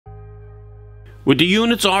With the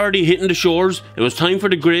units already hitting the shores, it was time for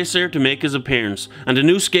the Grey Seer to make his appearance, and the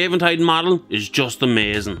new Skaventide model is just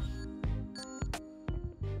amazing.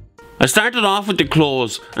 I started off with the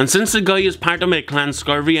clothes, and since the guy is part of my clan's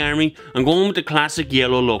scurvy army, I'm going with the classic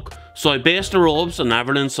yellow look, so I based the robes on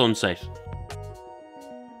Averland Sunset.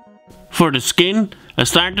 For the skin, I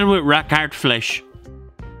started with Rackart flesh.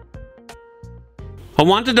 I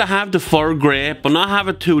wanted to have the fur grey but not have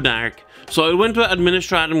it too dark, so I went with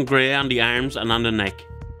Administratum grey on the arms and on the neck.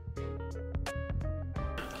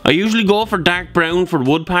 I usually go for dark brown for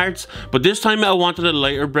wood parts, but this time I wanted a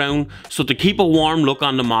lighter brown so to keep a warm look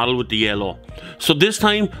on the model with the yellow. So this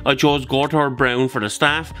time I chose Gortor brown for the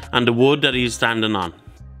staff and the wood that he's standing on.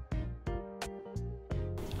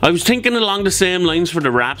 I was thinking along the same lines for the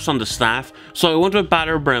wraps on the staff, so I went with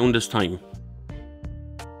Batter brown this time.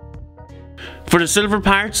 For the silver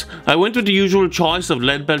parts, I went with the usual choice of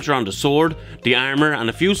Leadbelcher on the sword, the armour and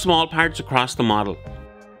a few small parts across the model.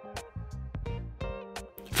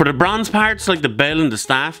 For the bronze parts like the bell and the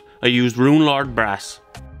staff, I used Runelord brass.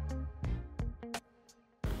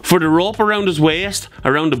 For the rope around his waist,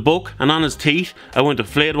 around the buck and on his teeth, I went with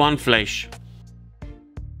Flayed One flesh.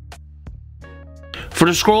 For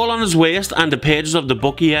the scroll on his waist and the pages of the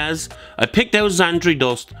book he has, I picked out Xantry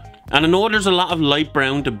dust. And I know there's a lot of light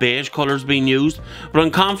brown to beige colours being used, but I'm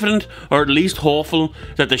confident, or at least hopeful,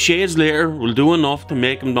 that the shades later will do enough to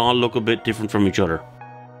make them all look a bit different from each other.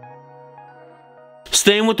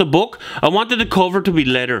 Staying with the book, I wanted the cover to be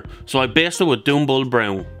leather, so I based it with Doombull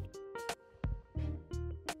brown.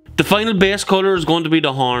 The final base colour is going to be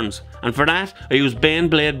the horns, and for that I used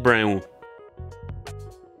Baneblade brown.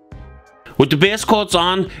 With the base coats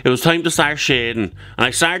on, it was time to start shading, and I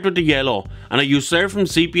started with the yellow, and I used Seraphim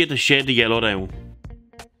Sepia to shade the yellow down.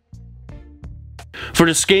 For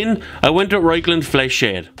the skin, I went with Reichland flesh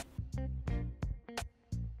shade.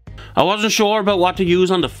 I wasn't sure about what to use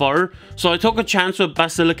on the fur, so I took a chance with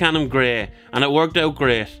Basilicanum grey, and it worked out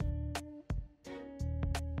great.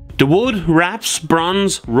 The wood, wraps,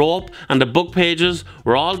 bronze, rope, and the book pages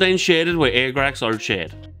were all then shaded with Agrax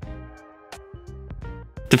Earthshade.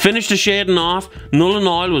 To finish the shading off, Nuln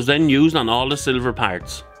Oil was then used on all the silver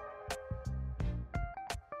parts.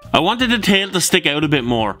 I wanted the tail to stick out a bit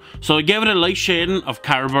more, so I gave it a light shading of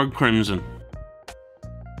Carroburg Crimson.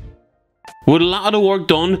 With a lot of the work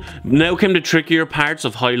done, now came the trickier parts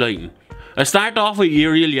of highlighting. I start off with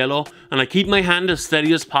Uriel Yellow, and I keep my hand as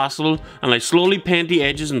steady as possible, and I slowly paint the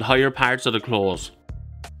edges and higher parts of the clothes.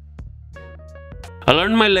 I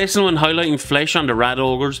learned my lesson when highlighting flesh on the rat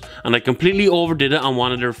ogres, and I completely overdid it on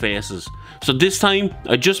one of their faces. So this time,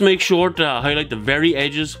 I just make sure to highlight the very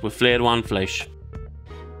edges with Flayed One flesh.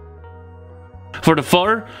 For the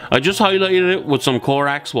fur, I just highlighted it with some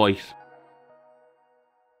Corax white.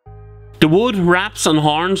 The wood, wraps and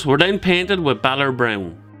horns were then painted with Baller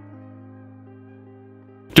brown.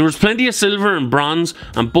 There was plenty of silver and bronze,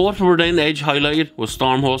 and both were then edge highlighted with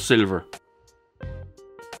Stormhost silver.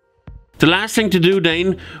 The last thing to do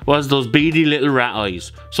then was those beady little rat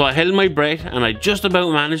eyes, so I held my breath and I just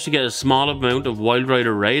about managed to get a small amount of Wild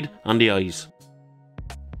Rider red on the eyes.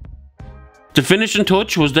 The finishing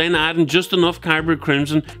touch was then adding just enough Carroburg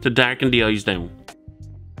Crimson to darken the eyes down.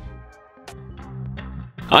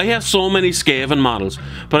 I have so many Skaven models,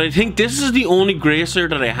 but I think this is the only Grey Seer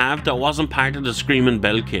that I have that wasn't part of the Screaming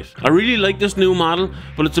Bell kit. I really like this new model,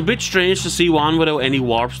 but it's a bit strange to see one without any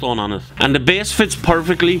Warpstone on it. And the base fits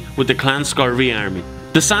perfectly with the clan Scurvy army.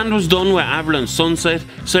 The sand was done with Averland Sunset,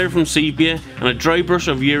 Seraphim Sepia, and a dry brush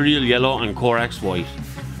of Uriel Yellow and Corax White.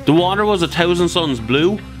 The water was 1000 Suns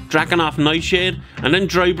Blue, Drakenhof Nightshade, and then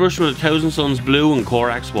dry brush with 1000 Suns Blue and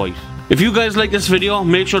Corax White. If you guys like this video,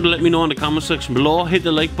 make sure to let me know in the comment section below, hit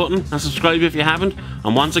the like button and subscribe if you haven't,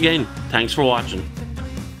 and once again, thanks for watching.